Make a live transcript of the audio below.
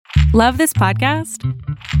Love this podcast?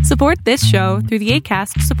 Support this show through the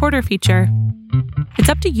Acast supporter feature. It's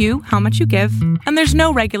up to you how much you give, and there's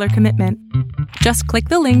no regular commitment. Just click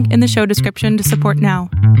the link in the show description to support now.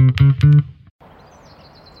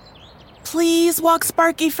 Please walk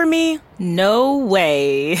Sparky for me. No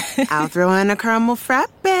way. I'll throw in a caramel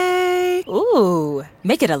frappe. Ooh,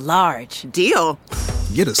 make it a large. Deal.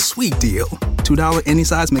 Get a sweet deal. $2 any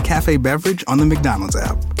size McCafe beverage on the McDonald's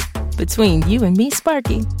app. Between you and me,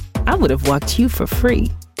 Sparky, I would have walked you for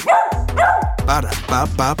free.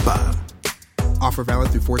 Ba-da-ba-ba-ba. Offer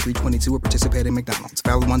valid through 4/3/22 at participating McDonald's.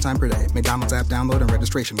 Valid one time per day. McDonald's app download and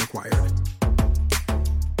registration required.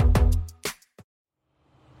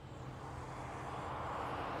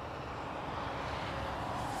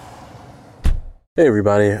 Hey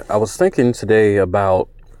everybody, I was thinking today about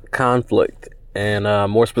conflict and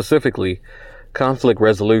more specifically conflict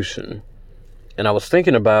resolution. And I was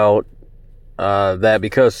thinking about that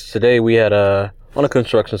because today we had on a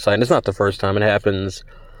construction site, and it's not the first time. It happens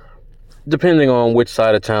depending on which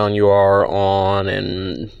side of town you are on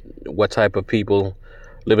and what type of people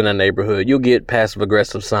live in that neighborhood. You'll get passive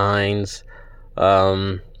aggressive signs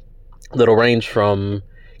that'll range from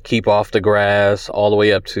keep off the grass all the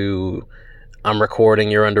way up to I'm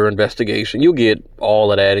recording, you're under investigation. You'll get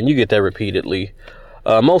all of that, and you get that repeatedly.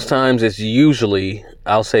 Most times it's usually,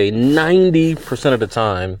 I'll say 90% of the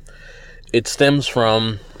time, it stems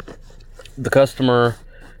from the customer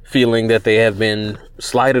feeling that they have been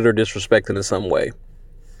slighted or disrespected in some way.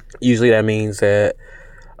 Usually that means that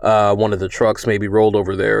one of the trucks maybe rolled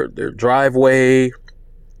over their driveway,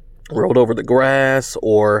 rolled over the grass,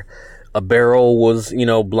 or a barrel was,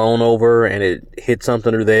 blown over and it hit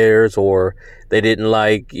something of theirs, or they didn't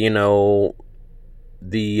like, the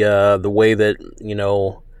way that,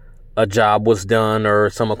 a job was done or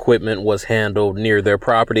some equipment was handled near their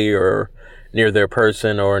property or near their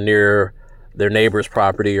person or near their neighbor's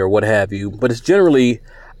property or what have you. But it's generally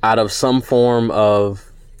out of some form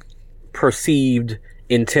of perceived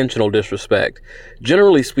intentional disrespect.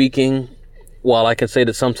 Generally speaking, while I can say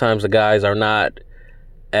that sometimes the guys are not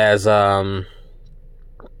as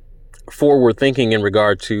forward thinking in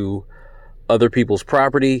regard to other people's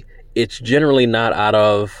property, it's generally not out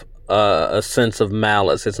of a sense of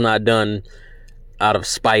malice. It's not done out of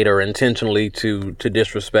spite or intentionally to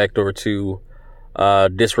disrespect or to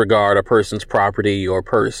disregard a person's property or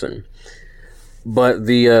person. But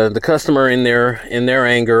the customer in their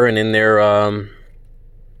anger and in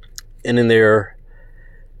their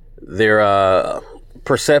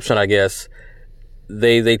perception, I guess,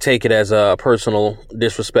 they take it as a personal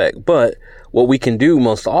disrespect. But what we can do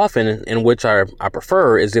most often, in which I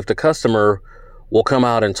prefer, is if the customer will come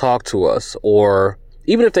out and talk to us, or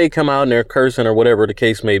even if they come out and they're cursing or whatever the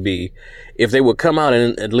case may be, if they would come out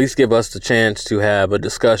and at least give us the chance to have a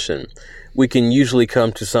discussion, we can usually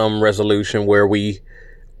come to some resolution where we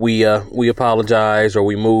apologize, or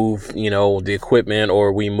we move, the equipment,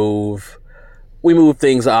 or we move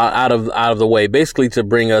things out of the way, basically to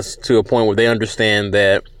bring us to a point where they understand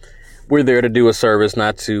that we're there to do a service,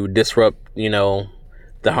 not to disrupt,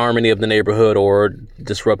 the harmony of the neighborhood or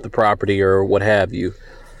disrupt the property or what have you.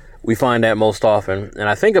 We find that most often. And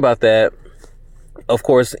I think about that, of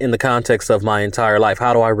course, in the context of my entire life.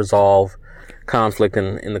 How do I resolve conflict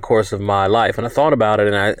in the course of my life? And I thought about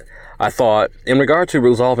it, and I thought, in regard to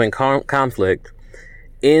resolving conflict,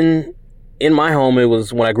 in my home, it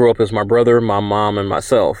was when I grew up, it was my brother, my mom, and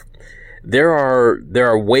myself. There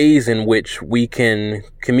are ways in which we can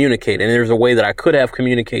communicate, and there's a way that I could have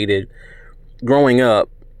communicated growing up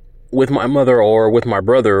with my mother or with my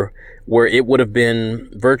brother, where it would have been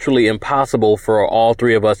virtually impossible for all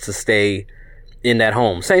three of us to stay in that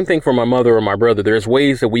home. Same thing for my mother or my brother. There's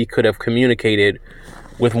ways that we could have communicated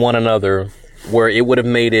with one another where it would have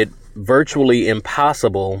made it virtually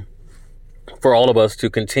impossible for all of us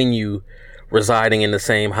to continue residing in the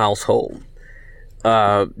same household.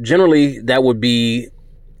 Generally, that would be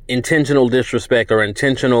intentional disrespect or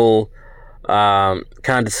intentional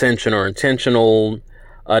condescension or intentional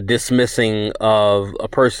dismissing of a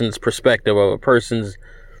person's perspective, of a person's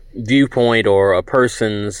viewpoint, or a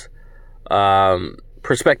person's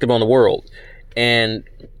perspective on the world. And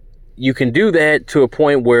you can do that to a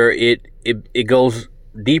point where it goes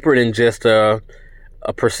deeper than just a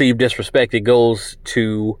perceived disrespect. It goes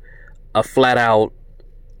to a flat out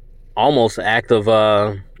almost act of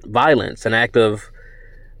violence, an act of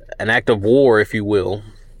war, if you will,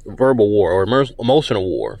 verbal war or emotional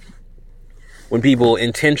war. When people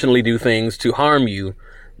intentionally do things to harm you,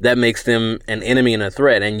 that makes them an enemy and a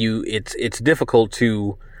threat, and it's difficult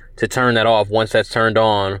to turn that off once that's turned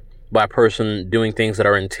on by a person doing things that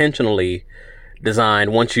are intentionally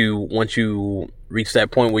designed. Once you reach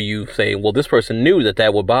that point where you say, well, this person knew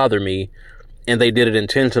that would bother me, and they did it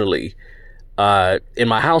intentionally. In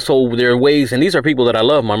my household, there are ways, and these are people that I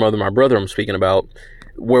love, my mother, my brother, I'm speaking about,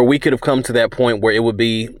 where we could have come to that point where it would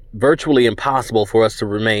be virtually impossible for us to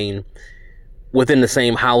remain within the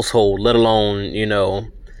same household, let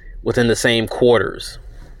alone, within the same quarters.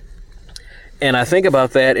 And I think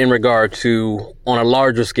about that in regard to, on a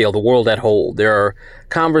larger scale, the world at whole. There are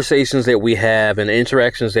conversations that we have and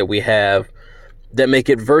interactions that we have that make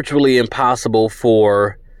it virtually impossible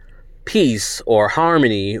for peace or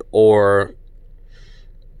harmony or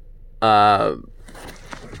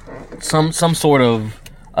some sort of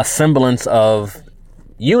a semblance of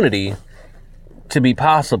unity to be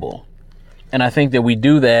possible. And I think that we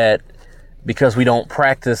do that because we don't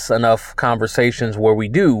practice enough conversations where we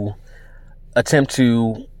do attempt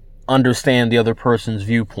to understand the other person's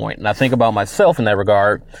viewpoint. And I think about myself in that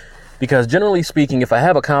regard, because generally speaking, if I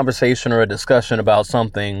have a conversation or a discussion about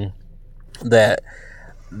something that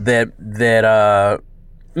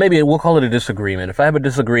maybe we'll call it a disagreement. If I have a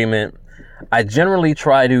disagreement, I generally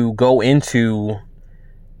try to go into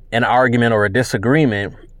an argument or a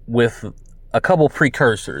disagreement with a couple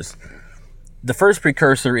precursors. The first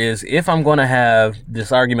precursor is, if I'm going to have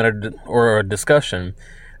this argument or a discussion,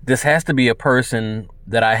 this has to be a person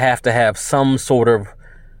that I have to have some sort of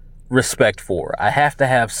respect for. I have to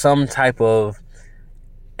have some type of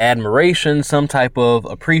admiration, some type of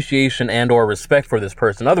appreciation and or respect for this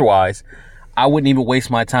person. Otherwise, I wouldn't even waste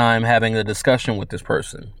my time having a discussion with this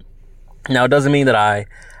person. Now, it doesn't mean that I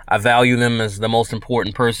value them as the most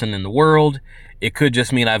important person in the world. It could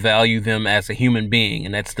just mean I value them as a human being,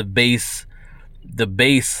 and that's the base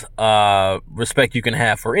respect you can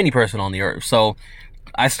have for any person on the earth. So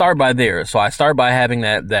I start by there. So I start by having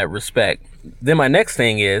that respect. Then my next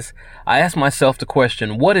thing is, I ask myself the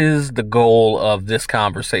question, what is the goal of this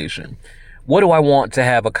conversation? What do I want to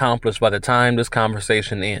have accomplished by the time this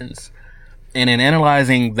conversation ends? And in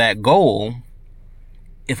analyzing that goal,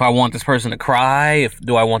 if I want this person to cry,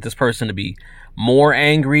 do I want this person to be more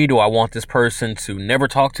angry? Do I want this person to never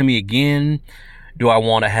talk to me again? Do I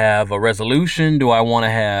want to have a resolution? Do I want to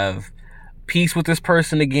have peace with this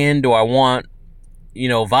person again? Do I want,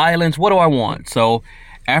 violence? What do I want? So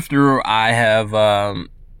after I have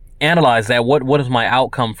analyzed that, what is my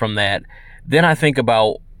outcome from that? Then I think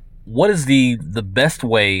about, what is the best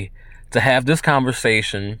way to have this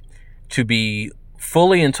conversation, to be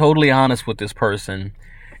fully and totally honest with this person,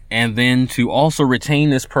 and then to also retain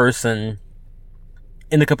this person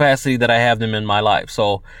in the capacity that I have them in my life.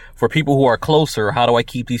 So for people who are closer, how do I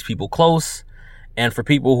keep these people close? And for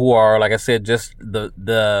people who are, like I said, just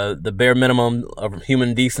the bare minimum of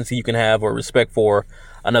human decency you can have, or respect for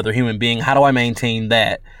another human being, how do I maintain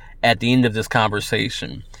that at the end of this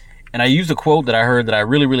conversation? And I used a quote that I heard that I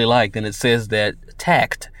really, really liked, and it says that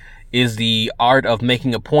tact is the art of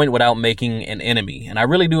making a point without making an enemy. And I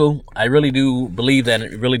really do believe that,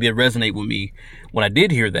 and it really did resonate with me when I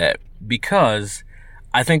did hear that, because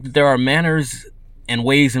I think that there are manners and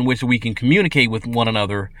ways in which we can communicate with one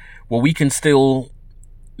another where we can still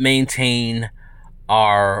maintain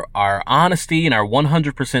our honesty and our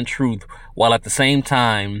 100% truth, while at the same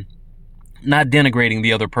time not denigrating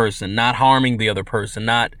the other person, not harming the other person,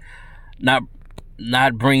 not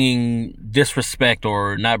bringing disrespect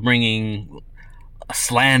or not bringing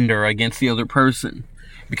slander against the other person.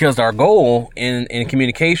 Because our goal in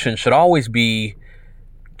communication should always be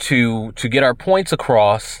to get our points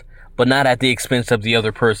across, but not at the expense of the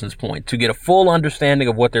other person's point, to get a full understanding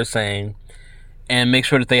of what they're saying and make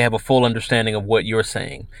sure that they have a full understanding of what you're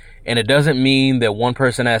saying. And it doesn't mean that one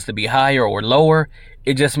person has to be higher or lower.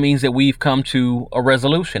 It just means that we've come to a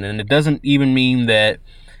resolution. And it doesn't even mean that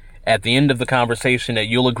at the end of the conversation that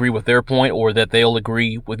you'll agree with their point or that they'll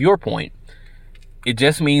agree with your point. It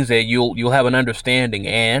just means that you'll have an understanding.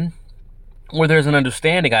 And where there's an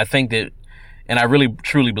understanding, I think that, and I really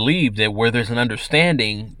truly believe that where there's an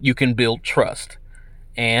understanding, you can build trust.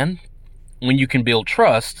 And when you can build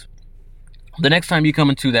trust, the next time you come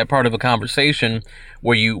into that part of a conversation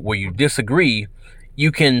where you disagree,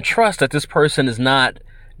 you can trust that this person is not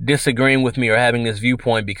disagreeing with me or having this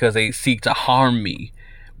viewpoint because they seek to harm me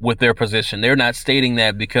with their position. They're not stating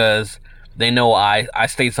that because they know I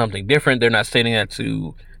state something different. They're not stating that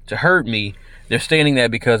to hurt me. They're stating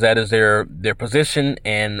that because that is their position,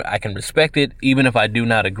 and I can respect it even if I do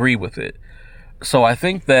not agree with it. So I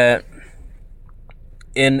think that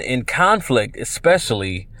in conflict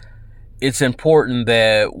especially, it's important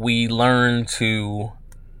that we learn to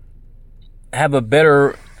have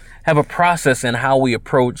a process in how we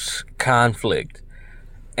approach conflict.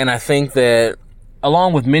 And I think that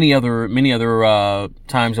along with many other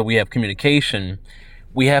times that we have communication,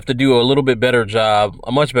 we have to do a little bit better job,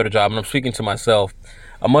 a much better job, and I'm speaking to myself,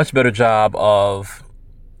 a much better job of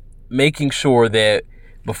making sure that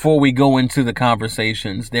before we go into the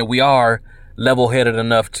conversations that we are level-headed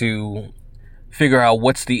enough to figure out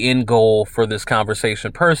what's the end goal for this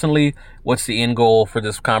conversation personally, what's the end goal for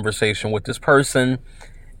this conversation with this person,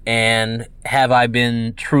 and have I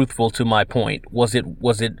been truthful to my point? Was it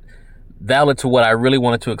valid to what I really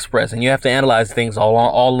wanted to express? And you have to analyze things all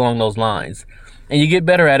along those lines. And you get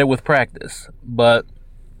better at it with practice, but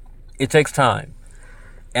it takes time.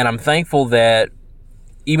 And I'm thankful that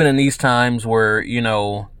even in these times where,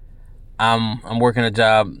 I'm working a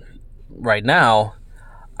job right now,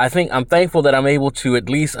 I'm thankful that I'm able to at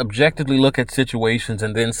least objectively look at situations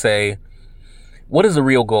and then say, what is the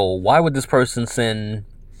real goal? Why would this person send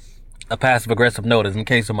a passive-aggressive notice in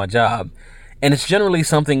case of my job? And it's generally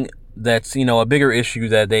something that's, a bigger issue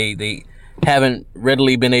that they haven't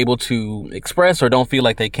readily been able to express or don't feel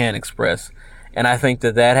like they can express. And I think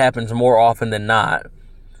that happens more often than not,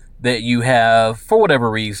 that you have, for whatever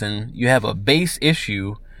reason, you have a base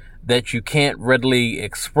issue that you can't readily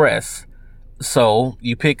express. So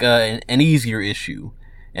you pick an easier issue,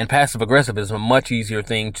 and passive-aggressive is a much easier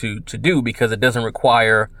thing to do because it doesn't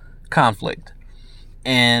require conflict.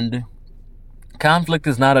 And conflict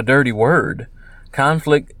is not a dirty word.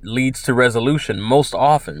 Conflict leads to resolution most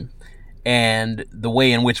often, and the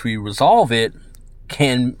way in which we resolve it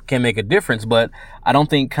can make a difference. But I don't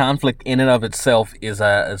think conflict in and of itself is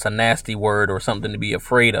a nasty word or something to be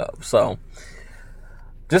afraid of. So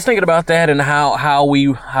just thinking about that and how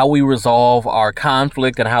we resolve our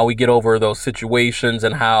conflict and how we get over those situations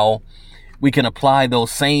and how we can apply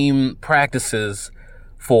those same practices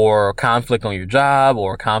for conflict on your job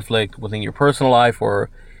or conflict within your personal life or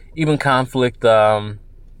even conflict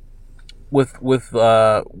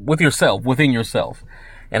with yourself, within yourself,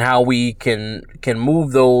 and how we can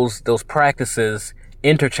move those practices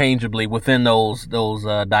interchangeably within those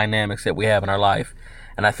dynamics that we have in our life.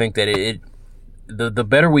 And I think that the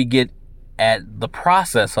better we get at the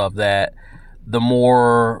process of that, the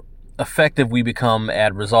more effective we become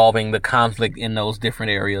at resolving the conflict in those different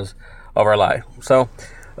areas of our life. So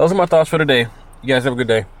those are my thoughts for today. You guys have a good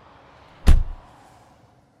day.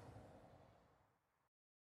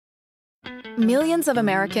 Millions of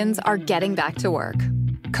Americans are getting back to work.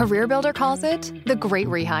 CareerBuilder calls it the Great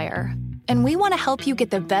Rehire. And we want to help you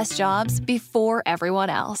get the best jobs before everyone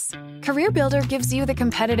else. CareerBuilder gives you the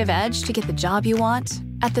competitive edge to get the job you want,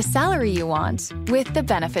 at the salary you want, with the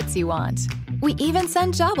benefits you want. We even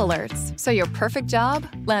send job alerts, so your perfect job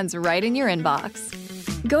lands right in your inbox.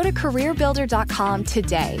 Go to CareerBuilder.com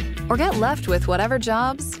today, or get left with whatever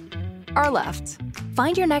jobs are left.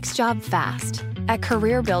 Find your next job fast at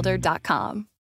CareerBuilder.com.